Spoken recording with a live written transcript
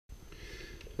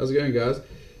How's it going, guys?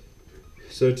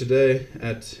 So today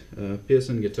at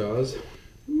Pearson Guitars,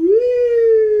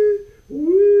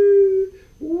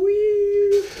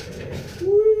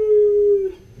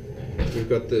 we've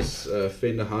got this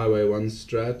Fender Highway 1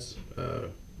 Strat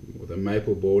with a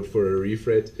maple board for a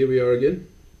refret. Here we are again.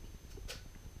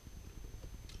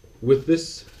 With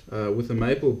this, with a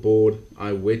maple board,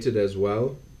 I wet it as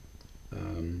well.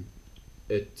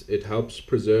 It helps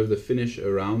preserve the finish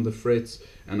around the frets,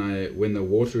 and when the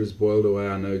water is boiled away,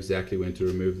 I know exactly when to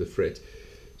remove the fret.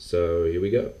 So here we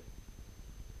go.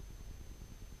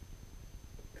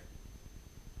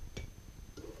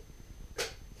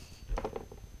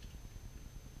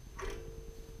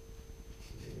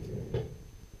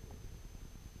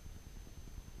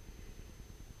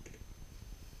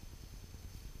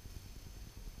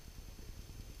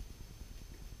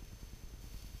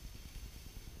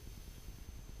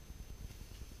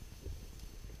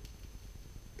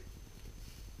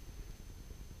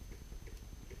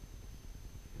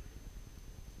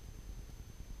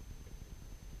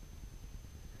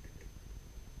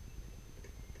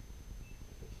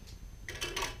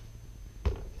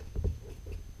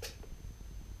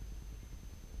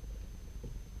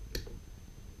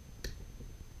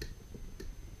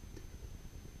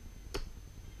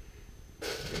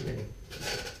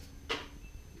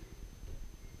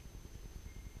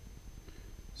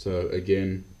 So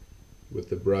again, with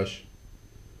the brush,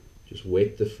 just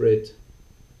wet the fret.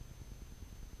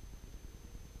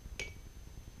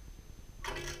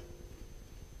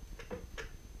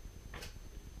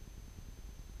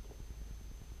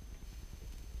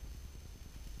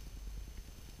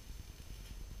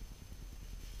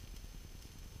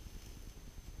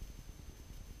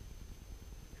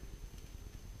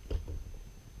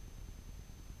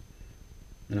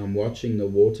 And I'm watching the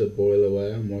water boil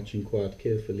away. I'm watching quite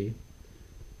carefully.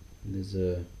 And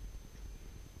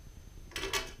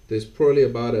there's probably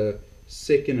about a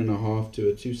 1.5 to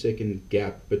a 2-second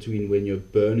gap between when you're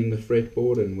burning the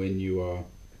fretboard and when you are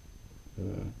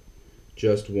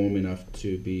just warm enough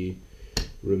to be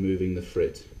removing the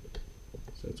fret.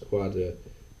 So it's quite a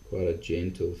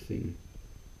gentle thing.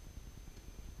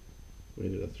 Where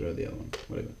did I throw the other one?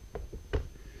 Whatever.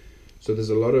 So there's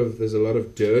a lot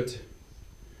of dirt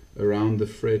around the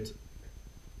fret,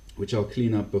 which I'll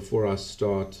clean up before I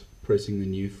start pressing the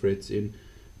new frets in,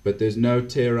 but there's no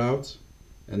tear out,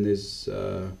 and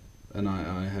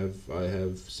I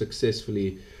have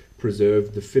successfully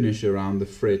preserved the finish around the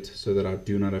fret so that I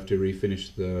do not have to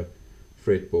refinish the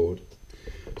fretboard.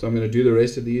 So I'm going to do the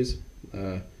rest of these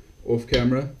off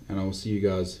camera, and I will see you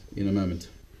guys in a moment.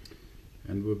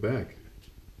 And we're back.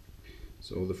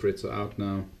 So all the frets are out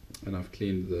now, and I've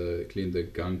cleaned the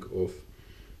gunk off.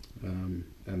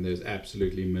 And there's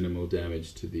absolutely minimal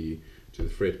damage to the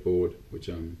fretboard, which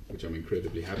I'm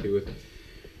incredibly happy with.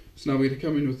 So now we're going to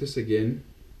come in with this again.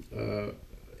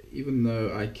 Even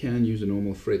though I can use a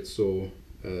normal fret saw,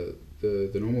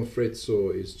 the normal fret saw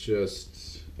is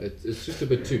just a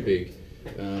bit too big.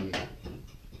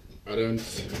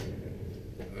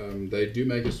 They do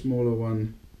make a smaller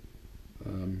one.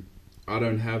 I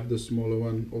don't have the smaller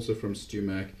one, also from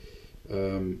StewMac.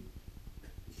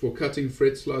 For cutting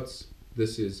fret slots,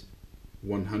 this is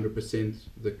 100%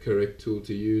 the correct tool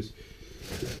to use.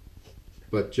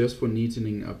 But just for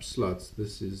neatening up slots,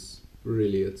 this is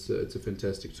really, it's a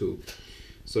fantastic tool.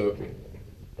 So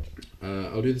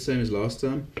I'll do the same as last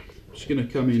time. I'm just going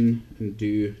to come in and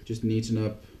just neaten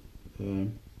up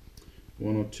 1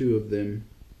 or 2 of them,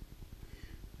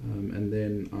 and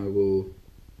then I will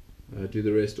do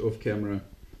the rest off camera,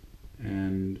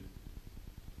 and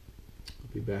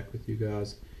I'll be back with you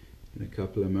guys in a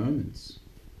couple of moments.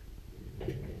 I'm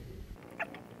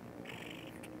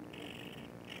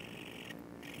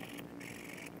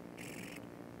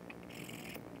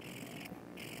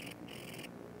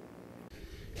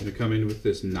going to come in with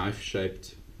this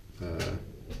knife-shaped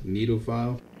needle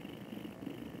file.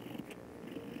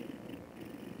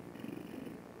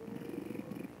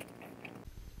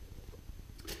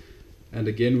 And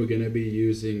again, we're going to be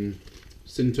using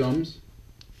Sintoms.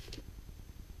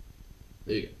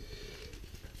 There you go.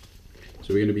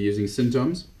 So we're going to be using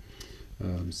Sintoms.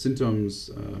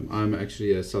 I'm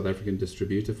actually a South African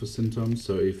distributor for Sintoms,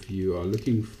 so if you are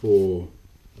looking for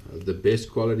the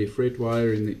best quality fret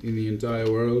wire in the entire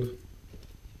world,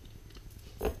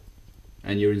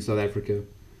 and you're in South Africa,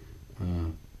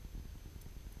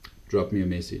 drop me a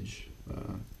message,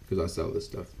 because I sell this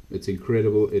stuff. It's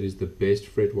incredible. It is the best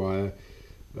fret wire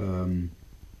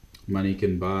money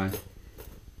can buy.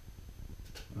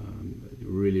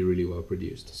 Really well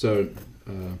produced. So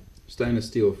stainless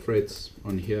steel frets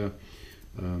on here.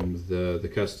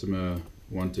 The customer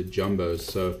wanted jumbos.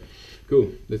 So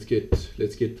cool, let's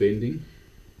get bending.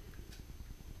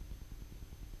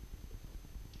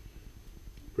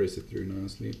 Press it through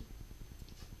nicely.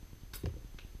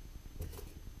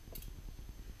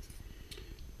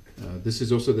 This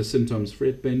is also the Sintoms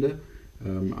fret bender.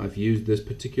 I've used this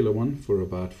particular one for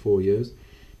about 4 years.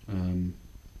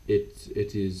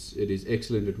 It is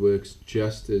excellent. It works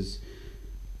just as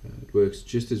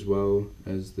well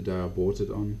as the day I bought it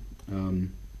on.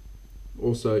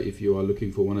 Also, if you are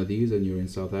looking for one of these and you're in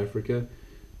South Africa,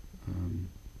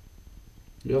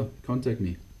 yeah, contact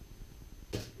me.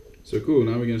 So cool,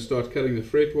 now we're going to start cutting the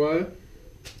fret wire.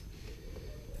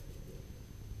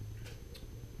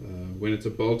 When it's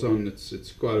a bolt-on,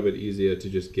 it's quite a bit easier to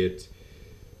just get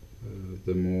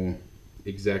the more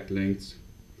exact lengths.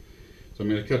 So I'm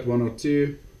going to cut 1 or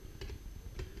 2,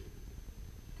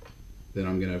 then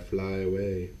I'm going to fly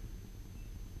away.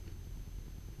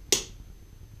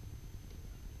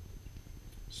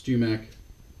 StewMac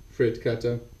fret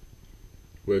cutter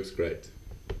works great.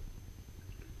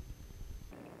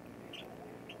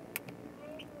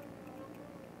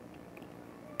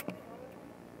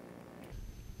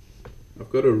 I've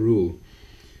got a rule.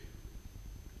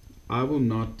 I will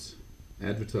not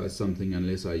advertise something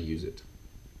unless I use it.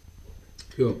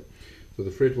 Cool. So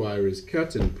the fret wire is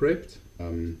cut and prepped.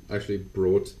 I actually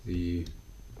brought the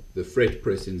fret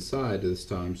press inside this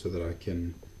time so that I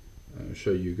can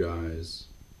show you guys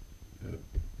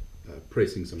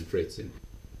pressing some frets in.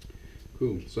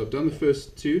 Cool. So I've done the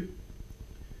first 2.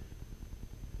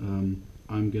 I'm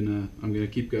gonna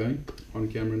keep going on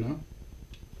camera now.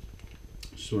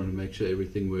 Just want to make sure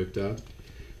everything worked out.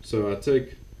 So I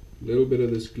take a little bit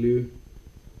of this glue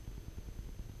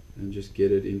and just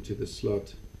get it into the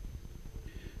slot.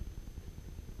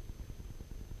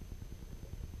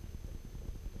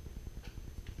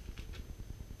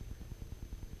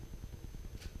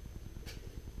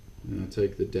 And I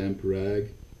take the damp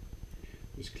rag,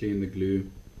 just clean the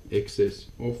glue excess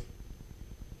off,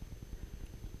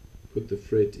 put the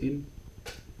fret in,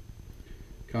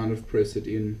 kind of press it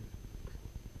in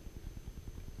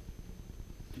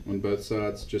on both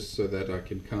sides, just so that I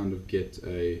can kind of get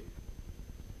a,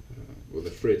 or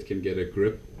the fret can get a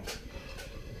grip.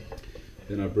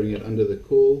 Then I bring it under the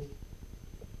coil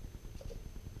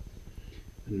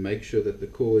and make sure that the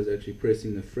coil is actually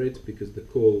pressing the fret, because the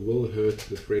coil will hurt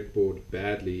the fretboard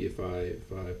badly if I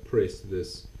press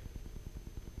this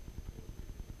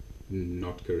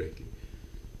not correctly.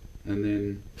 And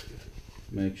then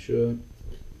make sure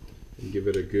and give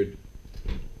it a good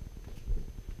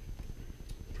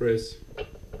press.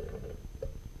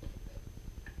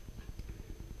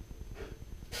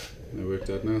 That worked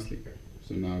out nicely.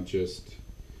 So now just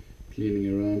cleaning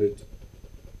around it,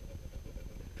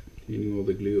 cleaning all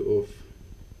the glue off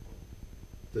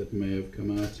that may have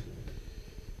come out,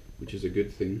 which is a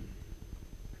good thing.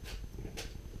 It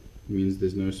means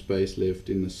there's no space left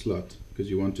in the slot, because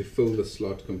you want to fill the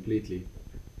slot completely.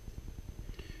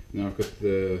 Now I've got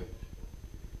the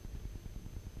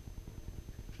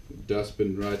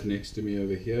dustbin right next to me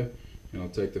over here, and I'll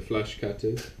take the flush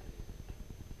cutter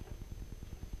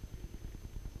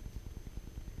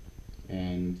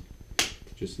and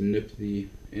just nip the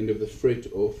end of the fret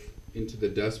off into the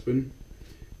dustbin.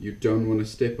 You don't want to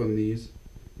step on these.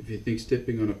 If you think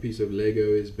stepping on a piece of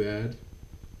Lego is bad,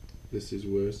 this is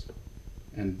worse,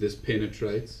 and this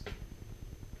penetrates.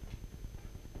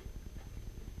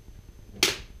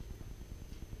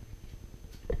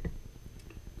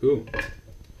 Cool.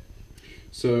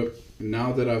 So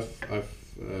now that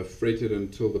I've fretted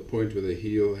until the point where the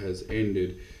heel has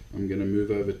ended, I'm going to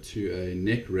move over to a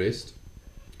neck rest.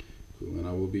 Cool. And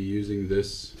I will be using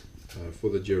this for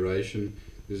the duration.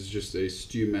 This is just a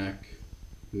StewMac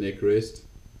neck rest.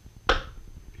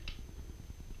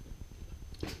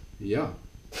 Yeah.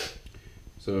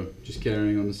 So just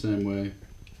carrying on the same way.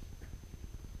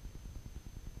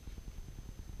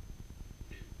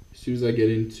 As soon as I get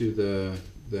into the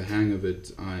hang of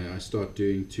it, I start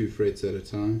doing 2 frets at a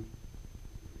time.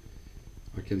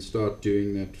 I can start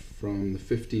doing that from the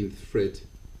 15th fret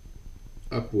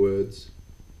upwards.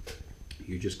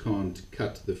 You just can't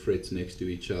cut the frets next to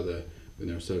each other when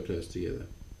they're so close together.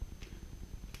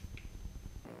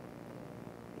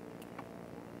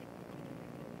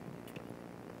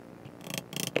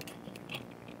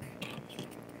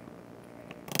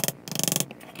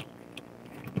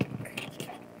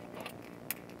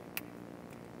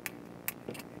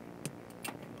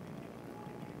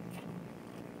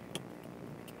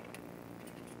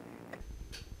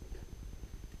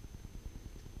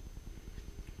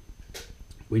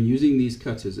 When using these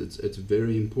cutters, it's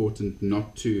very important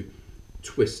not to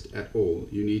twist at all.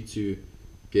 You need to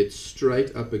get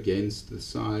straight up against the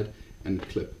side and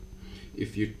clip.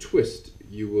 If you twist,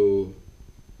 you will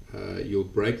you'll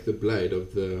break the blade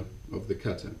of the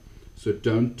cutter. So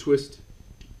don't twist,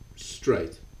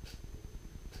 straight.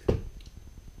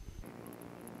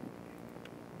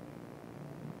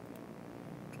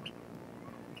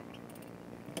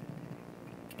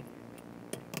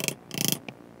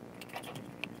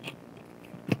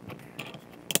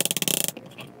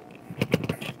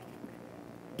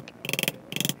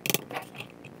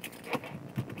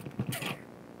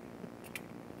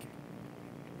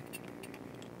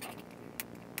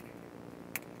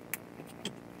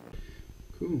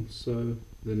 Cool, so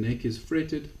the neck is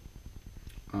fretted.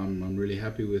 I'm really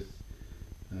happy with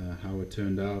how it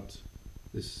turned out.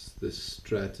 This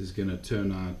Strat is going to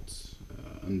turn out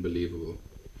unbelievable.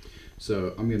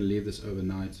 So I'm going to leave this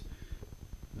overnight.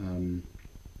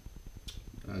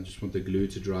 I just want the glue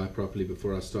to dry properly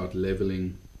before I start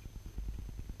leveling.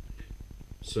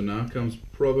 So now comes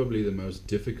probably the most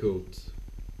difficult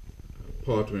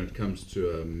part when it comes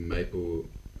to a maple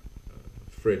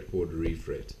fretboard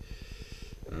refret.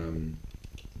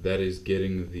 That is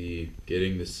getting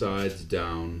the sides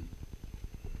down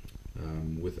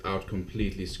without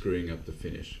completely screwing up the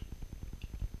finish.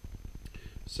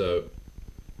 So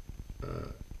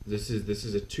this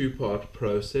is a two-part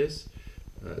process.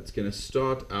 It's going to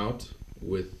start out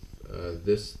with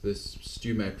this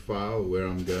StewMac file, where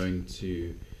I'm going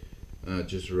to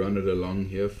just run it along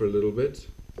here for a little bit,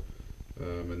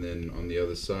 and then on the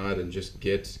other side, and just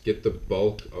get the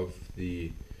bulk of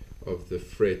the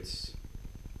frets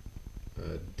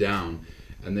down,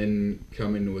 and then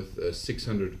come in with a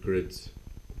 600 grit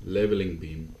leveling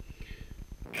beam.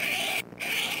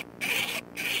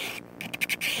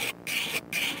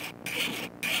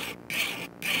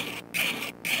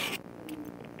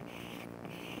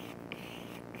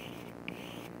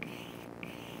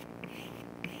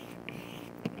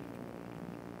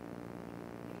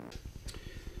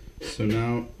 So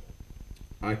now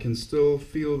I can still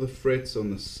feel the frets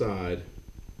on the side,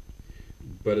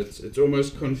 but it's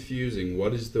almost confusing.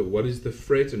 What is the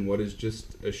fret and what is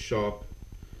just a sharp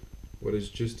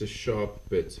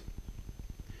bit?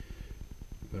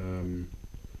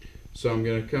 So I'm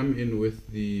going to come in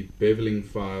with the beveling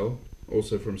file,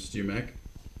 also from StewMac.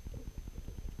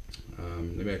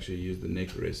 Let me actually use the neck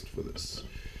rest for this.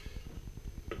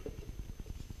 So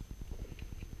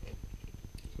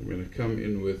I'm going to come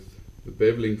in with the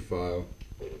beveling file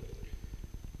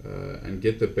and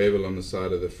get the bevel on the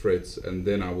side of the frets, and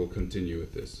then I will continue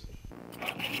with this.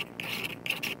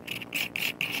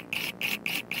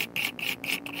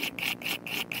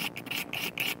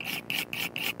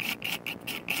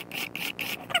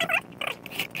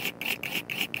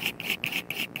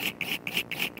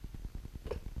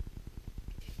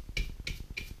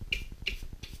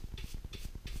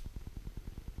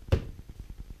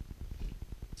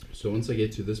 So once I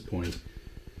get to this point,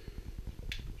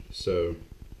 so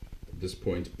this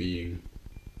point being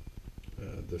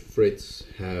the frets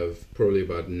have probably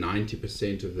about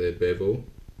 90% of their bevel.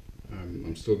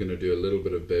 I'm still going to do a little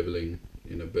bit of beveling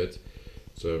in a bit.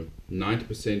 So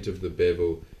 90% of the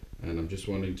bevel, and I'm just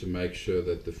wanting to make sure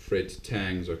that the fret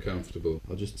tangs are comfortable.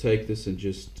 I'll just take this and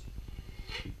just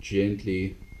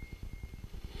gently,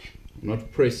 I'm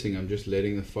not pressing, I'm just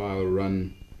letting the file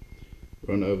run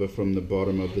over from the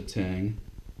bottom of the tang.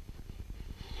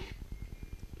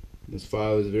 This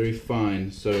file is very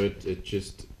fine, so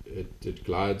it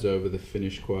glides over the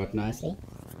finish quite nicely.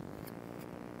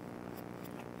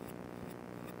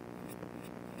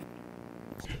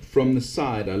 From the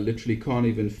side, I literally can't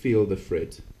even feel the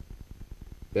fret.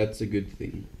 That's a good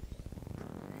thing.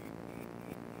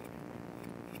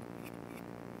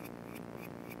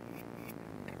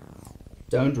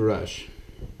 Don't rush.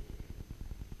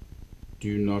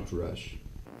 Do not rush.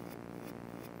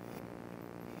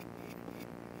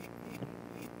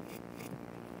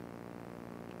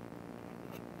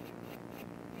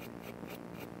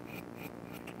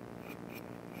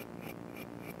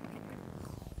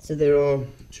 So there are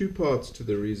two parts to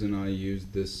the reason I use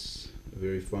this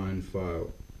very fine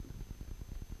file.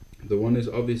 The one is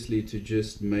obviously to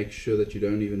just make sure that you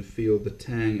don't even feel the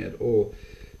tang at all.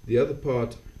 The other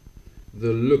part,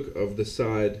 the look of the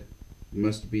side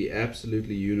must be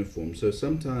absolutely uniform. So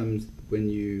sometimes when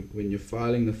you're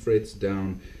filing the frets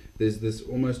down, there's this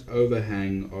almost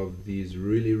overhang of these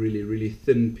really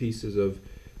thin pieces of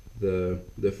the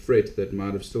fret that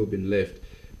might have still been left.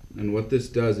 And what this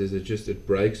does is it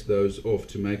breaks those off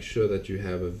to make sure that you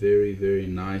have a very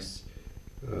nice,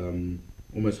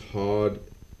 almost hard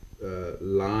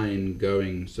line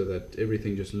going, so that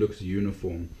everything just looks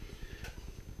uniform.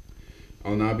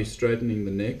 I'll now be straightening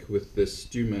the neck with this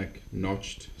Stumac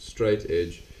notched straight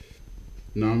edge.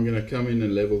 Now I'm going to come in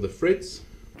and level the frets.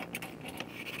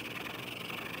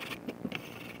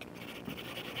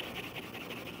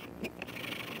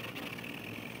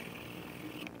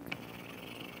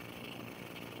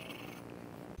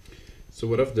 So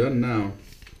what I've done now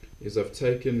is I've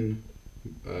taken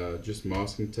just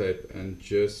masking tape and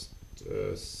just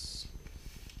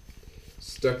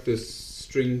stuck this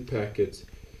string packet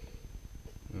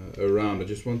around. I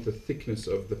just want the thickness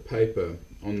of the paper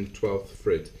on the 12th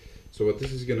fret. So what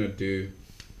this is going to do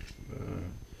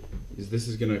is this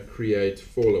is going to create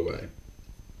fall away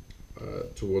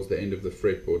towards the end of the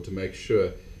fretboard to make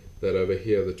sure that over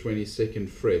here the 22nd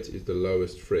fret is the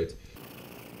lowest fret.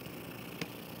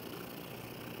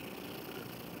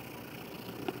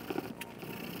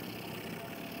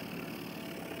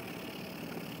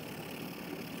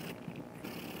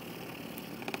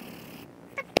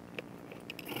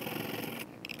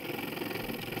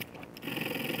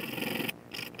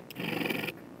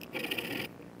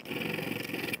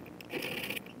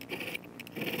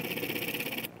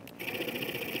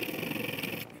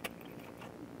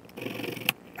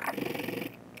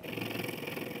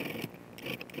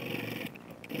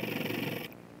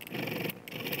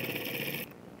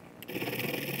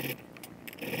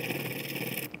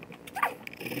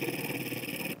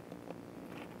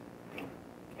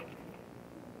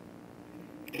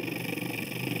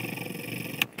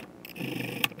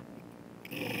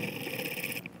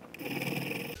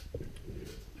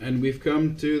 And we've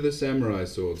come to the samurai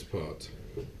swords part.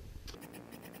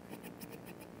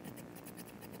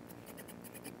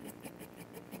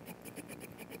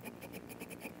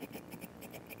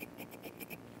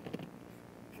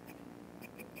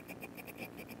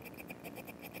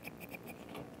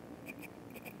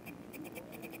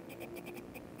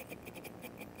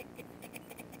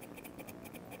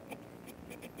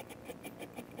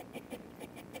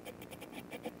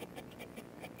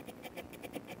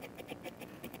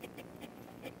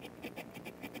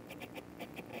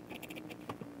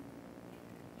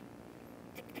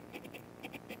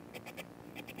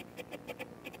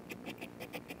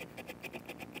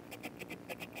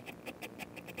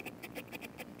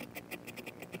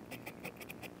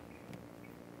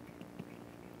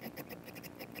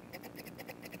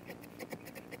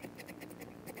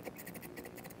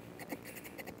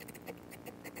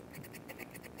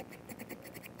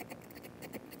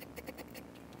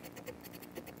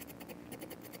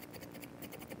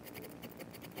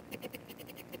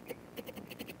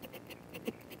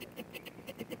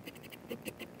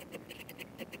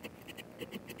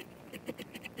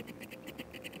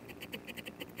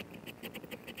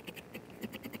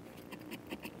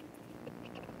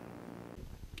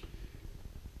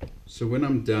 So when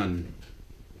I'm done,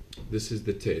 this is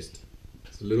the test.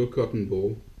 It's a little cotton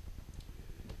ball.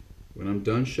 When I'm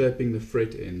done shaping the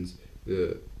fret ends,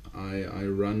 I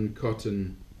run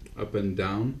cotton up and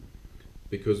down,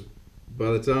 because by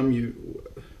the time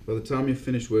you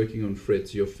finish working on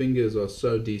frets, your fingers are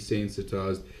so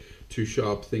desensitized to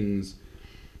sharp things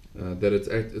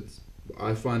that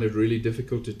I find it really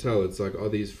difficult to tell. It's like, are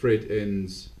these fret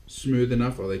ends smooth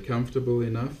enough? Are they comfortable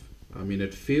enough? I mean,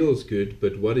 it feels good,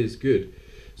 but what is good?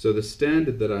 So the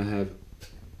standard that I have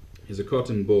is a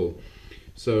cotton ball.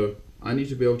 So I need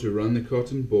to be able to run the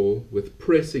cotton ball with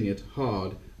pressing it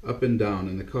hard up and down,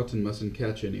 and the cotton mustn't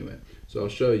catch anywhere. So I'll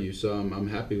show you. So I'm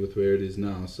happy with where it is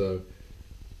now. So,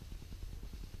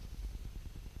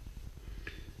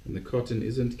 and the cotton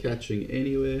isn't catching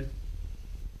anywhere.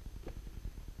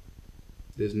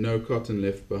 There's no cotton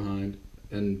left behind,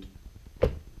 and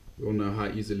we all know how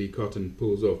easily cotton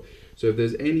pulls off. So if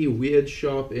there's any weird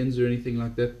sharp ends or anything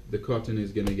like that, the cotton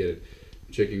is going to get it.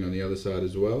 Checking on the other side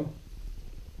as well.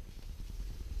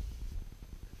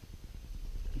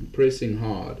 I'm pressing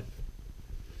hard,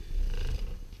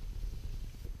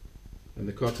 and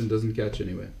the cotton doesn't catch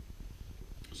anywhere.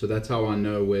 So that's how I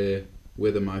know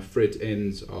whether my fret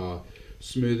ends are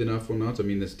smooth enough or not. I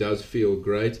mean, this does feel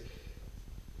great,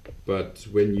 but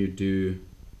when you do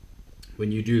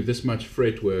this much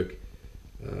fret work,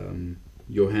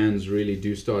 your hands really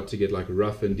do start to get like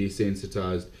rough and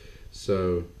desensitized.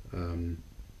 So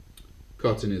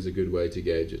cotton is a good way to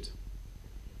gauge it.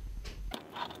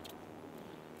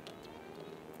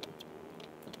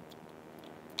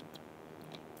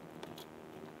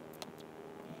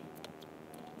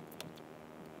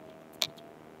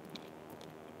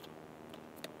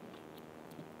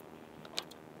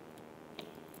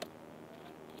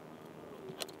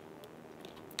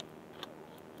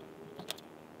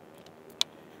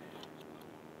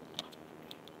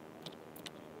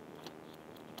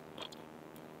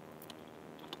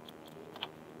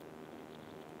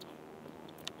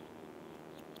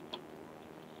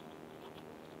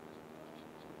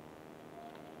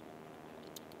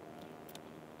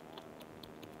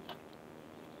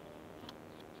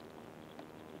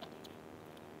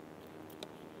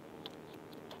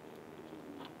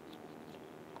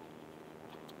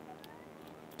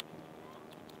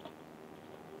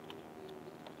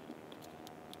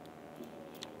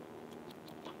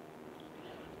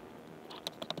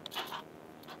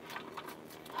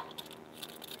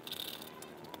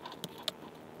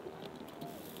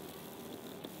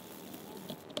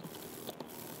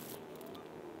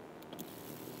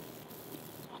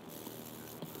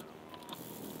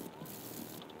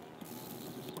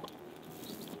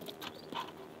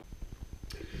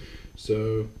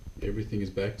 So everything is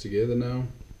back together now.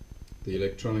 The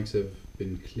electronics have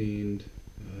been cleaned.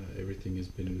 Everything has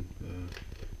been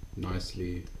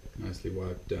nicely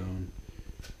wiped down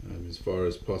as far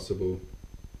as possible.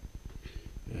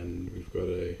 And we've got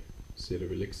a set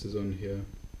of elixirs on here,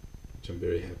 which I'm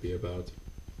very happy about.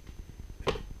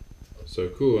 So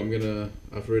cool.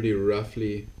 I've already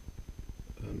roughly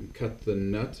cut the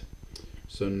nut.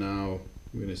 So now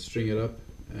I'm gonna string it up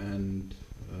and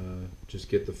just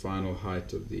get the final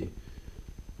height of the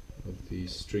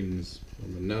strings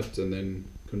on the nut, and then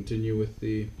continue with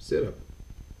the setup.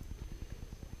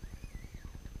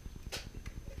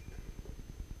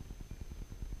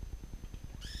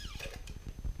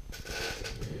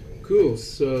 Cool.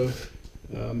 So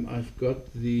I've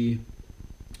got the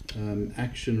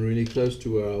action really close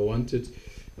to where I want it.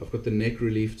 I've got the neck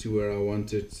relief to where I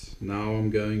want it. Now I'm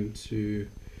going to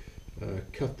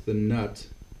cut the nut.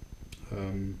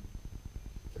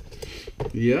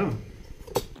 Yeah.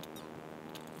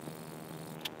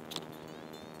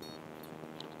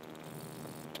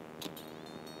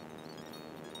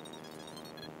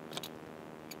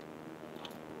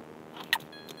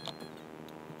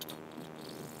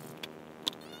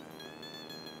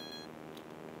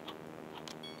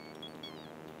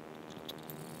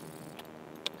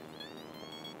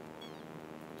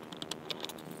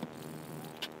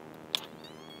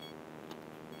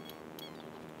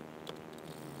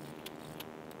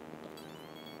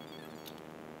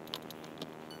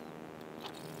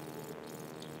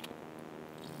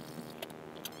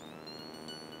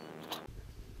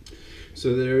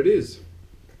 So there it is.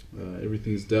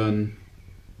 Everything's done.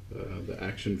 The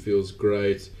action feels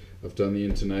great. I've done the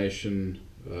intonation.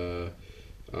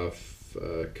 I've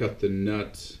cut the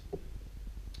nut.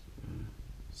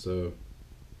 So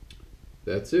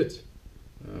that's it.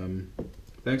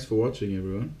 Thanks for watching,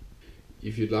 everyone.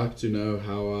 If you'd like to know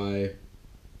how I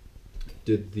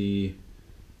did the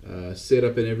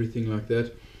setup and everything like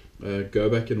that,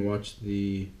 go back and watch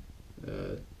the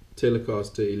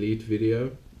Telecaster Elite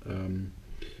video.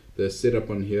 The setup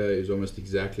on here is almost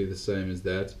exactly the same as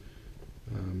that.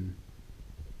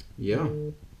 Yeah.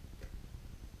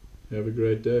 Have a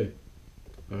great day.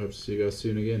 I hope to see you guys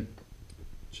soon again.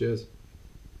 Cheers.